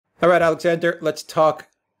All right, Alexander, let's talk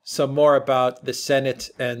some more about the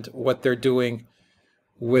Senate and what they're doing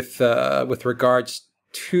with regards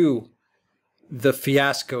to the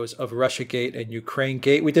fiascos of Russiagate and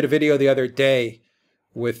Ukrainegate. We did a video the other day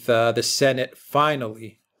with the Senate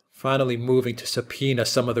finally moving to subpoena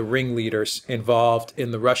some of the ringleaders involved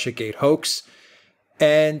in the Russiagate hoax.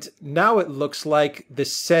 And now it looks like the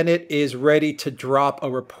Senate is ready to drop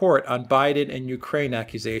a report on Biden and Ukraine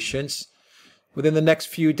accusations within the next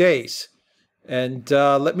few days. And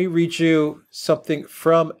let me read you something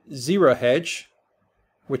from Zero Hedge,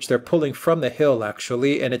 which they're pulling from the Hill,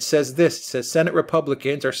 actually. And it says this. It says, Senate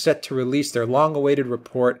Republicans are set to release their long-awaited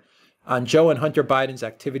report on Joe and Hunter Biden's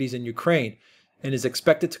activities in Ukraine, and is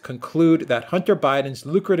expected to conclude that Hunter Biden's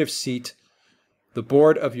lucrative seat, the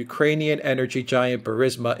board of Ukrainian energy giant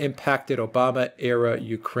Burisma, impacted Obama-era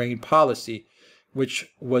Ukraine policy, which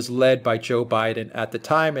was led by Joe Biden at the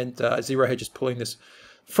time. And Zero Hedge is pulling this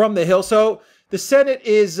from the Hill. So the Senate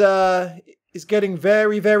is getting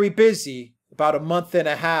very, very busy, about a month and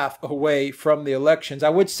a half away from the elections. I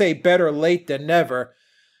would say better late than never.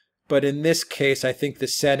 But in this case, I think the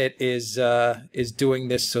Senate is doing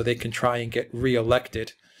this so they can try and get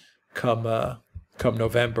reelected come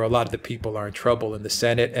November. A lot of the people are in trouble in the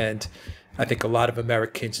Senate, and I think a lot of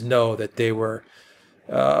Americans know that they were.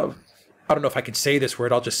 I don't know if I can say this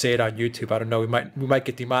word. I'll just say it on YouTube. I don't know. We might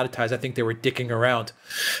get demonetized. I think they were dicking around,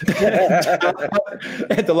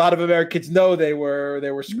 and a lot of Americans know they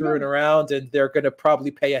were screwing around, and they're going to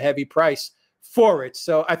probably pay a heavy price for it.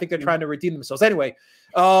 So I think they're trying to redeem themselves. Anyway,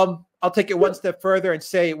 I'll take it one step further and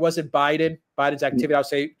say it wasn't Biden's activity. I'll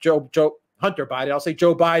say Hunter Biden. I'll say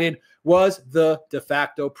Joe Biden was the de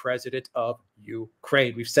facto president of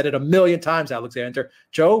Ukraine. We've said it a million times, Alexander.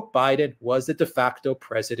 Joe Biden was the de facto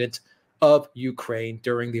president of Ukraine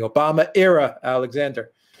during the Obama era,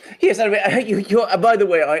 Alexander. Yes, I mean, by the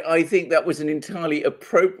way, I think that was an entirely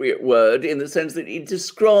appropriate word in the sense that it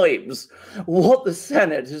describes what the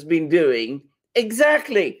Senate has been doing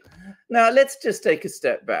exactly. Now, let's just take a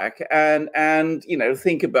step back and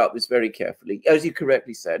think about this very carefully. As you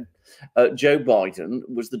correctly said, Joe Biden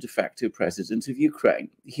was the de facto president of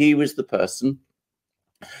Ukraine. He was the person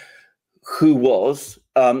who was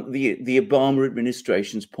the Obama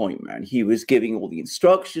administration's point man. He was giving all the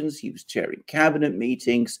instructions. He was chairing cabinet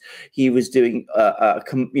meetings. He was doing,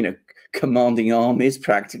 commanding armies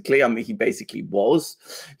practically. I mean, he basically was.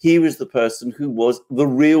 He was the person who was the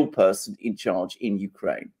real person in charge in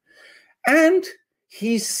Ukraine. And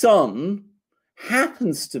his son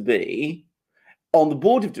happens to be on the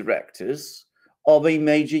board of directors of a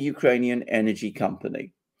major Ukrainian energy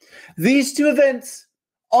company. These two events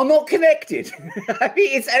are not connected. I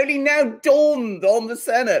mean, it's only now dawned on the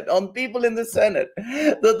Senate, on people in the Senate,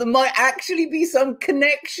 that there might actually be some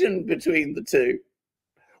connection between the two.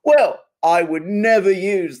 Well, I would never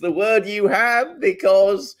use the word you have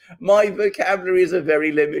because my vocabulary is a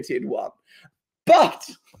very limited one. But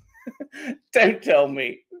don't tell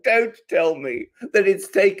me that it's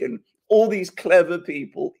taken all these clever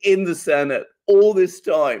people in the Senate all this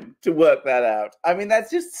time to work that out. I mean,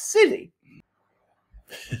 that's just silly.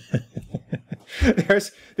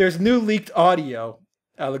 There's new leaked audio,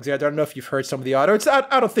 Alexander. I don't know if you've heard some of the audio.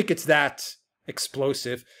 I don't think it's that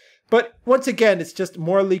explosive. But once again, it's just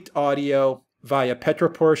more leaked audio via Petro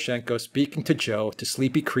Proroshenko speaking to Joe, to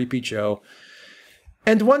sleepy, creepy Joe.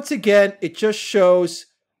 And once again, it just shows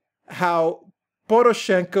how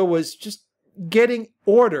Poroshenko was just getting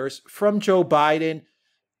orders from Joe Biden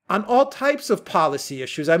on all types of policy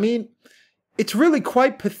issues. I mean, it's really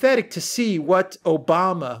quite pathetic to see what the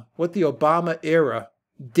Obama era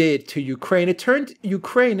did to Ukraine. It turned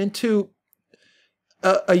Ukraine into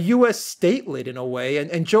a U.S. statelet in a way.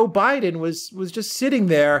 And Joe Biden was just sitting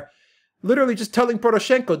there, literally just telling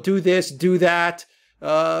Poroshenko, do this, do that,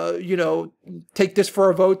 take this for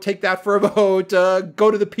a vote, take that for a vote,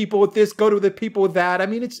 go to the people with this, go to the people with that. I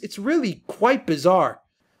mean, it's really quite bizarre.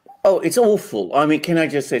 Oh, it's awful. I mean, can I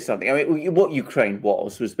just say something? I mean, what Ukraine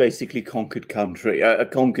was basically conquered country, a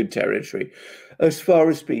conquered territory, as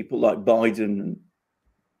far as people like Biden and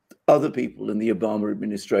other people in the Obama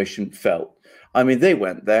administration felt. I mean, they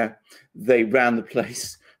went there, they ran the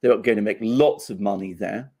place, they were going to make lots of money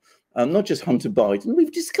there. Not just Hunter Biden.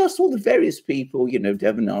 We've discussed all the various people,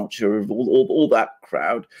 Devon Archer, all that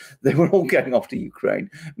crowd. They were all going off to Ukraine,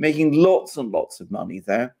 making lots and lots of money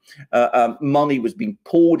there. Money was being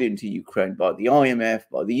poured into Ukraine by the IMF,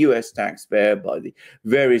 by the US taxpayer, by the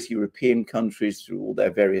various European countries through all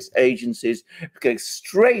their various agencies, going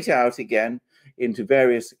straight out again into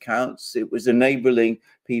various accounts. It was enabling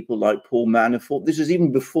people like Paul Manafort. This was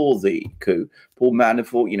even before the coup. Paul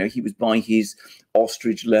Manafort, you know, he was buying his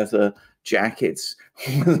ostrich leather jackets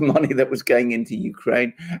with the money that was going into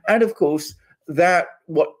Ukraine. And of course, that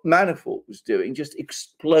what Manafort was doing just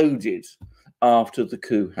exploded after the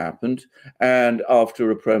coup happened and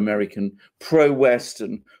after a pro-American,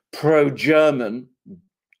 pro-Western, pro-German,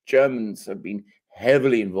 Germans have been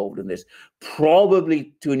heavily involved in this,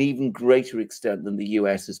 probably to an even greater extent than the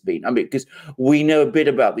US has been. I mean, because we know a bit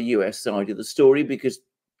about the US side of the story because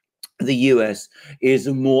the US is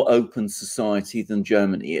a more open society than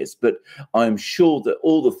Germany is. But I'm sure that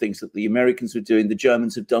all the things that the Americans were doing, the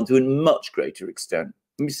Germans have done to a much greater extent.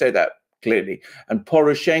 Let me say that clearly. And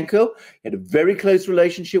Poroshenko had a very close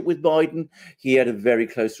relationship with Biden. He had a very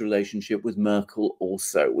close relationship with Merkel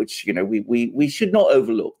also, which, you know, we should not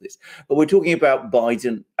overlook this. But we're talking about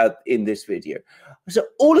Biden in this video. So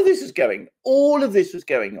all of this was going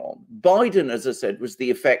on. Biden, as I said, was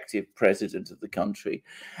the effective president of the country.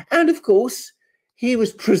 And of course, he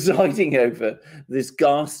was presiding over this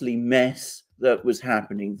ghastly mess that was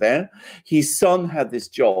happening there. His son had this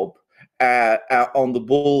job on the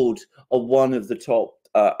board of one of the top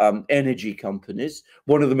energy companies,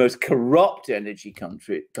 one of the most corrupt energy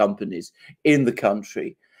companies in the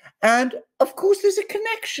country. And of course, there's a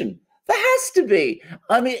connection. There has to be.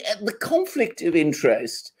 I mean, the conflict of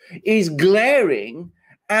interest is glaring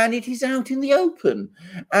and it is out in the open.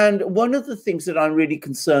 And one of the things that I'm really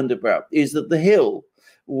concerned about is that The Hill,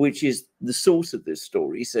 which is the source of this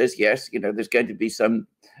story, says, yes, you know, there's going to be some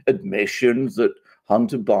admission that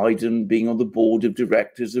Hunter Biden being on the board of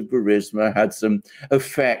directors of Burisma had some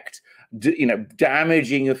effect, you know,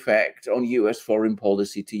 damaging effect on US foreign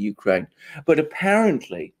policy to Ukraine. But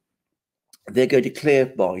apparently they're going to clear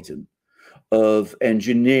Biden of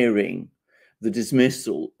engineering the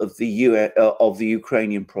dismissal of the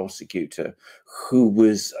Ukrainian prosecutor who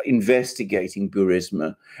was investigating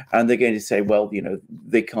Burisma. And they're going to say, well, you know,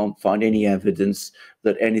 they can't find any evidence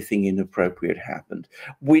that anything inappropriate happened,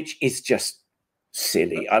 which is just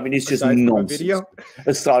silly. I mean, it's just nonsense.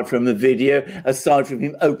 Aside from a video, aside from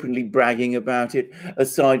him openly bragging about it,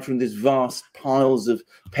 aside from this vast piles of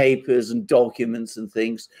papers and documents and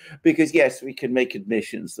things, because yes, we can make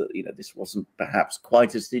admissions that, you know, this wasn't perhaps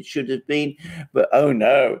quite as it should have been, but oh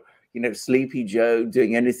no, you know, Sleepy Joe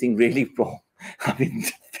doing anything really wrong. I mean,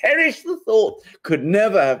 perish the thought, could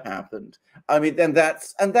never have happened. I mean, then that,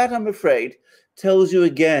 I'm afraid, tells you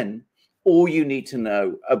again all you need to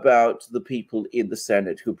know about the people in the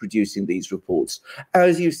Senate who are producing these reports.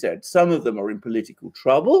 As you said, some of them are in political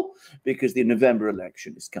trouble because the November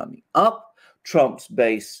election is coming up. Trump's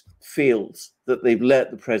base feels that they've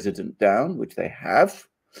let the president down, which they have.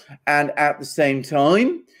 And at the same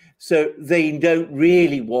time, so they don't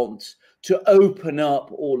really want to open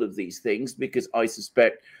up all of these things because I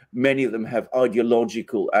suspect many of them have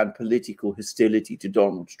ideological and political hostility to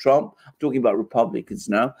Donald Trump. I'm talking about Republicans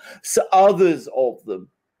now. So others of them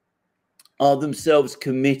are themselves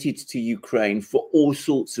committed to Ukraine for all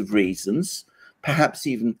sorts of reasons, perhaps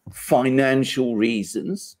even financial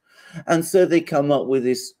reasons. And so they come up with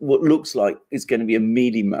this, what looks like is going to be a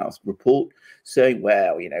mealy-mouthed report saying,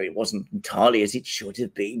 well, you know, it wasn't entirely as it should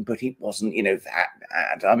have been, but it wasn't, you know, that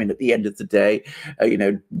bad. I mean, at the end of the day, you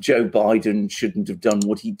know, Joe Biden shouldn't have done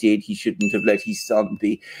what he did. He shouldn't have let his son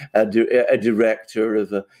be a director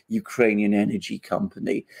of a Ukrainian energy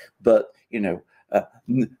company. But, you know,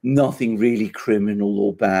 nothing really criminal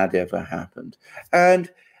or bad ever happened. And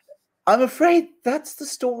I'm afraid that's the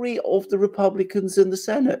story of the Republicans in the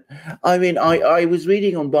Senate. I mean, I was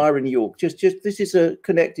reading on Byron York, just this is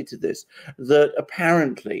connected to this, that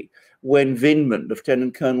apparently when Vindman,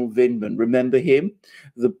 Lieutenant Colonel Vindman, remember him,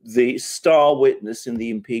 the star witness in the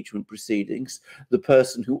impeachment proceedings, the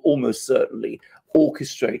person who almost certainly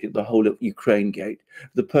orchestrated the whole of Ukraine Gate,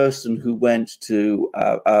 the person who went to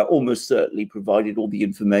almost certainly provided all the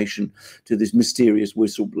information to this mysterious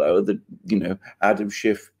whistleblower that, you know, Adam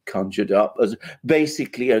Schiff conjured up as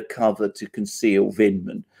basically a cover to conceal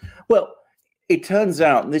Vindman. Well, it turns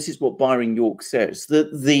out, and this is what Byron York says,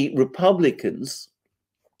 that the Republicans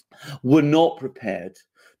were not prepared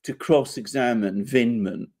to cross-examine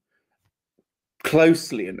Vindman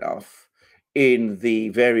closely enough in the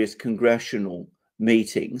various congressional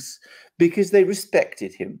meetings because they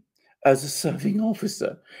respected him as a serving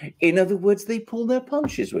officer. In other words, they pulled their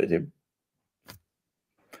punches with him.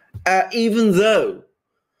 Even though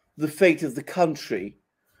the fate of the country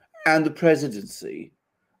and the presidency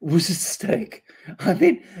was at stake. I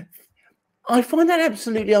mean, I find that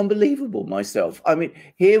absolutely unbelievable myself. I mean,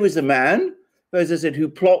 here was a man, as I said, who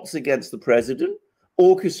plots against the president,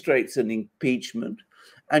 orchestrates an impeachment,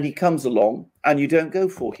 and he comes along and you don't go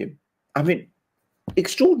for him. I mean,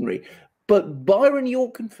 extraordinary. But Byron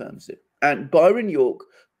York confirms it. And Byron York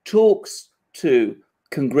talks to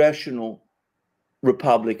congressional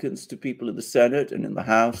Republicans, to people in the Senate and in the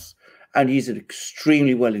House. And he's an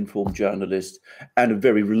extremely well-informed journalist and a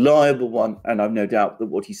very reliable one. And I've no doubt that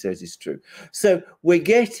what he says is true. So we're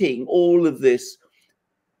getting all of this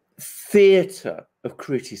theater of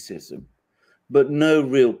criticism, but no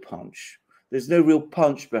real punch. There's no real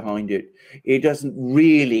punch behind it. It doesn't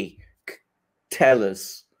really tell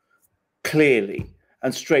us clearly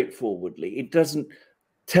and straightforwardly. It doesn't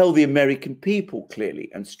tell the American people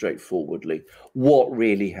clearly and straightforwardly what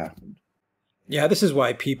really happened. Yeah, this is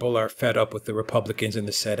why people are fed up with the Republicans in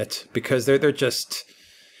the Senate, because they're just,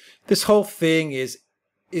 this whole thing is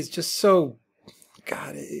just so,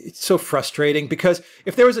 God, it's so frustrating. Because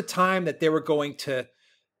if there was a time that they were going to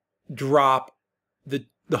drop the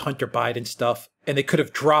Hunter Biden stuff, and they could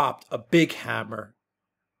have dropped a big hammer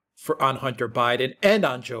on Hunter Biden and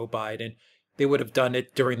on Joe Biden, they would have done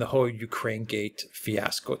it during the whole Ukraine gate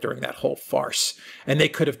fiasco, during that whole farce. And they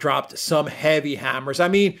could have dropped some heavy hammers. I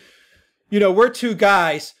mean, you know, we're two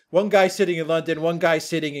guys, one guy sitting in London, one guy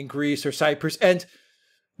sitting in Greece or Cyprus, and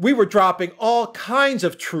we were dropping all kinds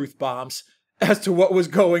of truth bombs as to what was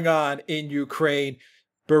going on in Ukraine.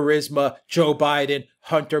 Burisma, Joe Biden,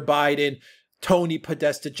 Hunter Biden, Tony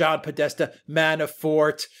Podesta, John Podesta,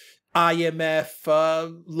 Manafort,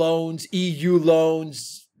 IMF loans, EU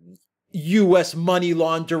loans, US money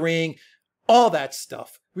laundering, all that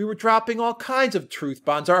stuff. We were dropping all kinds of truth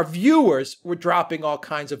bombs. Our viewers were dropping all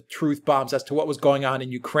kinds of truth bombs as to what was going on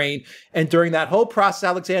in Ukraine. And during that whole process,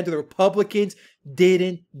 Alexander, the Republicans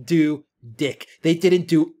didn't do dick. They didn't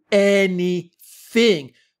do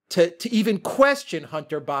anything to even question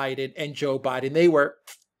Hunter Biden and Joe Biden. They were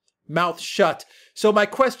mouth shut. So my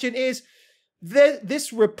question is,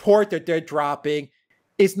 this report that they're dropping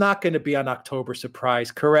is not going to be an October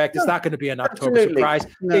surprise, correct? No, it's not going to be an October surprise.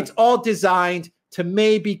 No. It's all designed to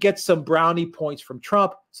maybe get some brownie points from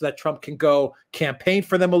Trump so that Trump can go campaign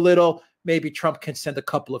for them a little. Maybe Trump can send a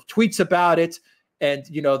couple of tweets about it. And,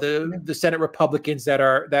 you know, the Senate Republicans that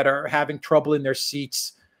are having trouble in their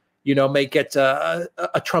seats, you know, may get a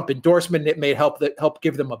Trump endorsement. It may help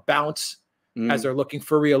give them a bounce as they're looking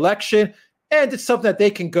for re-election. And it's something that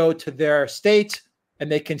they can go to their state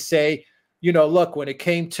and they can say, you know, look, when it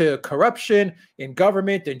came to corruption in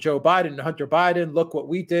government and Joe Biden and Hunter Biden, look what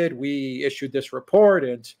we did. We issued this report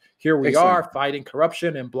and here we are fighting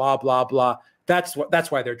corruption and blah, blah, blah. That's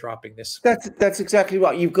why they're dropping this. That's exactly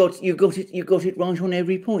right. You've got it right on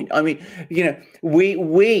every point. I mean, you know,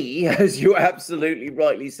 we, as you absolutely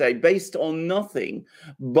rightly say, based on nothing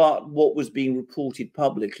but what was being reported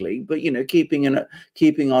publicly, but, you know,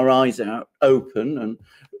 keeping our eyes out open and,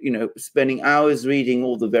 you know, spending hours reading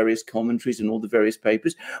all the various commentaries and all the various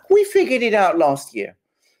papers, we figured it out last year.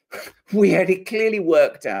 We had it clearly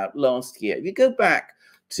worked out last year. If you go back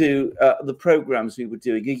to the programs we were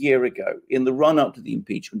doing a year ago in the run-up to the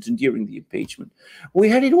impeachment and during the impeachment, we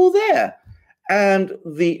had it all there. And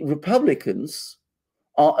the Republicans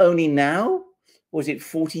are only now, was it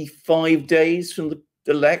 45 days from the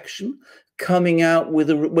election, coming out with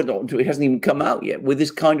it hasn't even come out yet, with this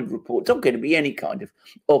kind of report. It's not going to be any kind of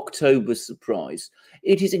October surprise.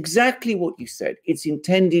 It is exactly what you said. It's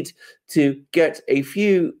intended to get a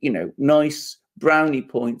few, you know, nice brownie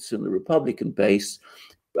points in the Republican base,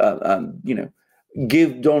 you know,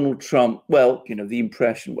 give Donald Trump, well, you know, the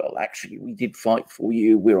impression, well, actually, we did fight for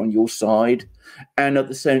you, we're on your side, and at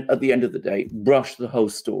the end of the day, brush the whole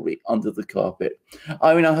story under the carpet.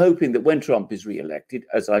 I mean, I'm hoping that when Trump is re-elected,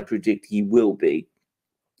 as I predict he will be,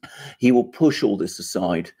 he will push all this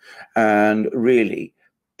aside and really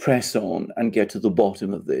press on and get to the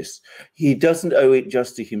bottom of this. He doesn't owe it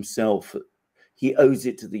just to himself. He owes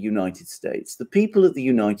it to the United States. The people of the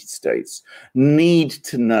United States need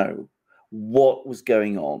to know what was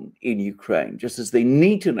going on in Ukraine, just as they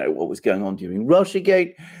need to know what was going on during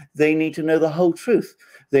Russiagate. They need to know the whole truth.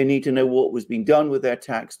 They need to know what was being done with their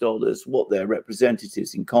tax dollars, what their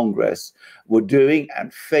representatives in Congress were doing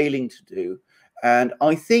and failing to do. And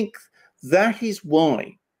I think that is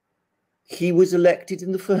why he was elected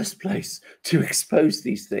in the first place, to expose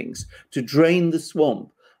these things, to drain the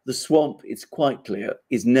swamp. The swamp, it's quite clear,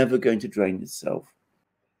 is never going to drain itself.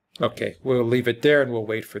 Okay, we'll leave it there and we'll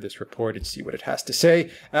wait for this report and see what it has to say.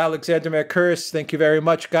 Alexander Mercouris, thank you very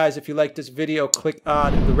much, guys. If you like this video, click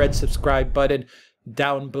on the red subscribe button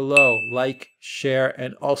down below. Like, share,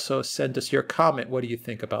 and also send us your comment. What do you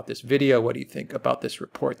think about this video? What do you think about this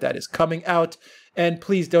report that is coming out? And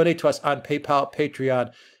please donate to us on PayPal,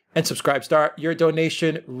 Patreon, and subscribe star. Your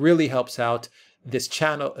donation really helps out this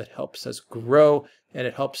channel. It helps us grow, and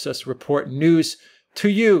it helps us report news to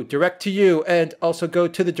you, direct to you, and also go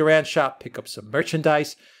to the Duran shop, pick up some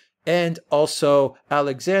merchandise. And also,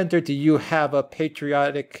 Alexander, do you have a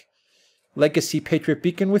patriotic legacy Patriot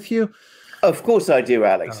Beacon with you? Of course I do,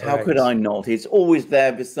 Alex. All How right. could I not? It's always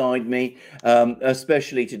there beside me,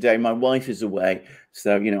 especially today. My wife is away.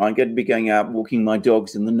 So, I'm going to be going out walking my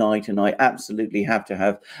dogs in the night, and I absolutely have to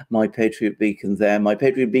have my Patriot Beacon there. My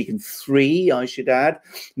Patriot Beacon 3, I should add,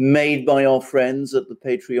 made by our friends at the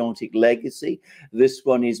Patriotic Legacy. This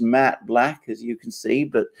one is matte black, as you can see,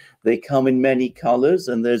 but they come in many colors,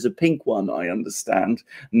 and there's a pink one, I understand,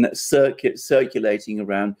 circulating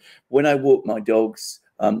around. When I walk my dogs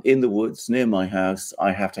in the woods near my house,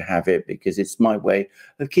 I have to have it because it's my way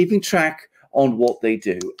of keeping track on what they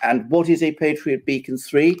do. And what is a Patriot Beacon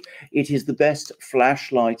 3? It is the best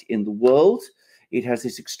flashlight in the world. It has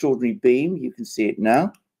this extraordinary beam. You can see it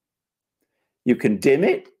now. You can dim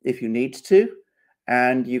it if you need to,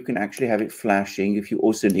 and you can actually have it flashing if you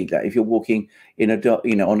also need that. If you're walking in a dark,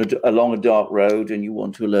 along a dark road and you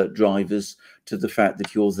want to alert drivers to the fact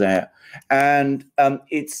that you're there. And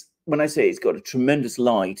when I say it's got a tremendous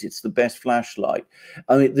light, it's the best flashlight.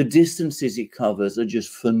 I mean, the distances it covers are just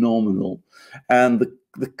phenomenal, and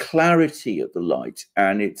the clarity of the light,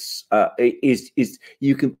 and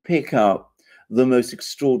you can pick up the most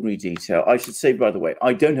extraordinary detail. I should say, by the way,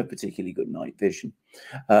 I don't have particularly good night vision.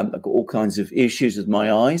 I've got all kinds of issues with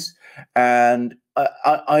my eyes, and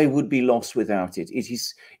I would be lost without it.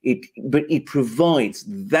 But it provides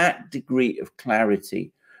that degree of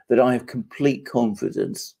clarity that I have complete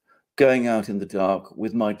confidence going out in the dark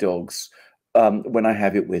with my dogs when I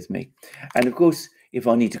have it with me. And of course, if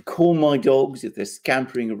I need to call my dogs, if they're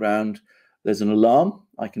scampering around, there's an alarm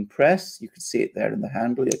I can press. You can see it there in the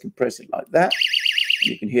handle. I can press it like that.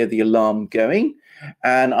 You can hear the alarm going.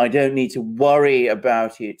 And I don't need to worry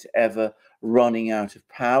about it ever running out of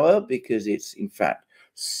power because it's, in fact,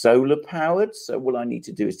 solar powered. So what I need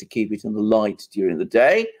to do is to keep it on the light during the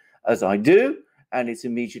day, as I do. And it's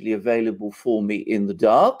immediately available for me in the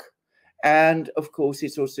dark. And of course,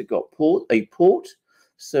 it's also got a port.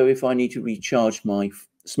 So if I need to recharge my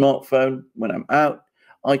smartphone when I'm out,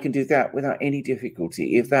 I can do that without any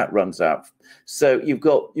difficulty if that runs out. So you've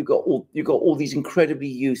got all these incredibly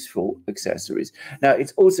useful accessories. Now,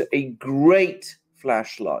 it's also a great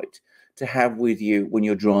flashlight to have with you when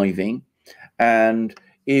you're driving. And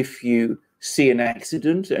if you see an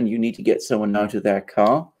accident and you need to get someone out of their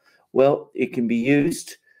car, well, it can be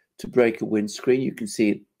used to break a windscreen. You can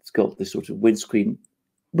see it's got this sort of windscreen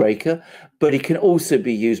breaker, but it can also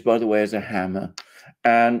be used, by the way, as a hammer.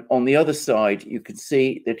 And on the other side, you can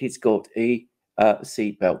see that it's got a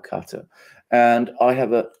seatbelt cutter. And I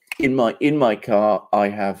have in my car, I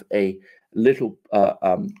have a little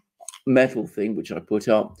metal thing which I put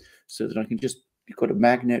up so that I can just, you've got a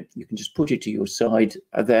magnet, you can just put it to your side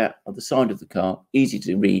there at the side of the car, easy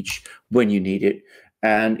to reach when you need it.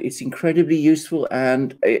 And it's incredibly useful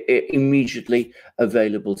and immediately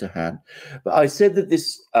available to hand. But I said that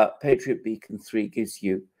this Patriot Beacon 3 gives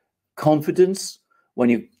you confidence when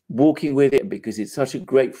you're walking with it because it's such a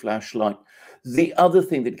great flashlight. The other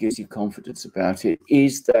thing that gives you confidence about it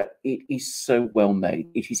is that it is so well made.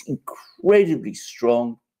 It is incredibly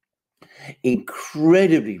strong,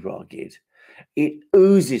 incredibly rugged. It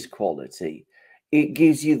oozes quality. It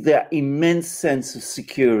gives you that immense sense of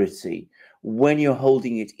security when you're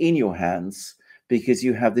holding it in your hands because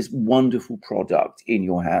you have this wonderful product in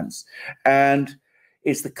your hands. And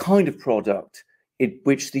it's the kind of product in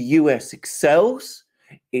which the US excels.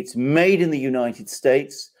 It's made in the United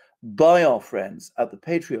States by our friends at the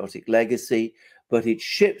Patriotic Legacy, but it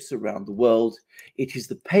ships around the world. It is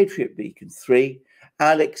the Patriot Beacon 3.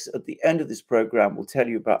 Alex, at the end of this program, will tell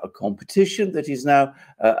you about a competition that is now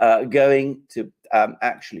going to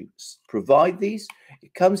actually provide these.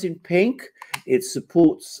 It comes in pink. It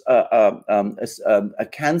supports a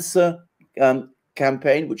cancer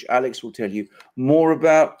campaign, which Alex will tell you more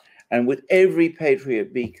about. And with every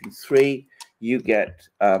Patriot Beacon 3, you get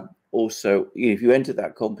also, if you enter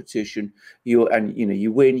that competition, you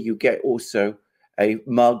win, you get also a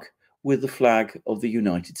mug with the flag of the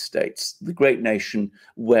United States, the great nation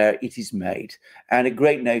where it is made. And a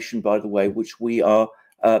great nation, by the way, which we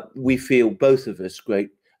feel, both of us, great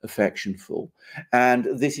affection for. And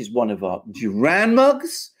this is one of our Duran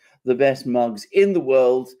mugs, the best mugs in the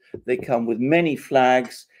world. They come with many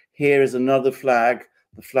flags. Here is another flag,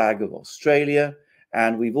 the flag of Australia.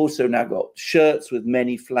 And we've also now got shirts with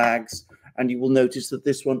many flags. And you will notice that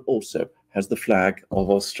this one also has the flag of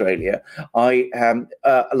Australia. I am,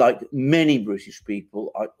 like many British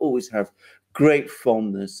people, I always have great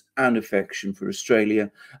fondness and affection for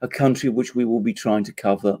Australia, a country which we will be trying to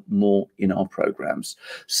cover more in our programs.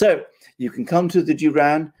 So you can come to the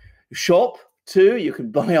Duran shop too. You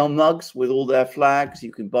can buy our mugs with all their flags.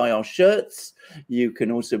 You can buy our shirts. You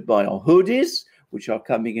can also buy our hoodies, which are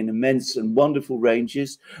coming in immense and wonderful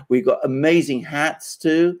ranges. We've got amazing hats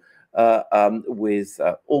too, with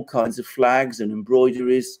all kinds of flags and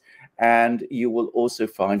embroideries. And you will also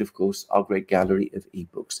find, of course, our great gallery of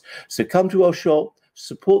ebooks. So come to our shop,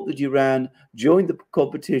 support the Duran, join the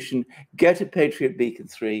competition, get a Patriot Beacon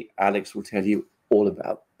 3. Alex will tell you all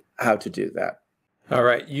about how to do that. All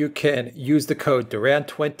right, you can use the code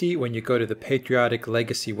Duran20 when you go to the Patriotic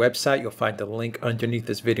Legacy website. You'll find the link underneath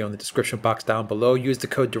this video in the description box down below. Use the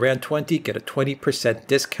code Duran20, get a 20%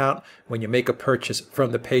 discount when you make a purchase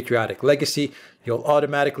from the Patriotic Legacy. You'll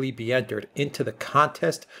automatically be entered into the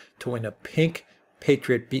contest to win a pink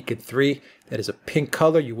Patriot Beacon 3. That is a pink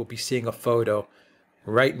color. You will be seeing a photo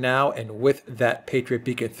right now. And with that Patriot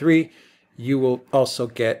Beacon 3, you will also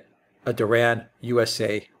get a Duran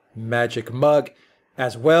USA Magic Mug.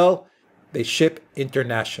 As well, they ship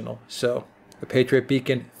international. So the Patriot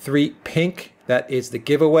Beacon 3 pink, that is the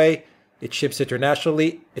giveaway. It ships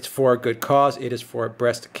internationally. It's for a good cause. It is for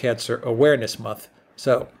Breast Cancer Awareness Month.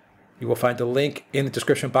 So you will find a link in the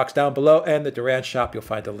description box down below, and the Duran shop, you'll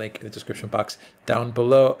find a link in the description box down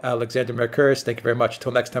below. Alexander Mercouris, thank you very much.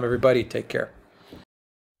 Until next time, everybody, take care.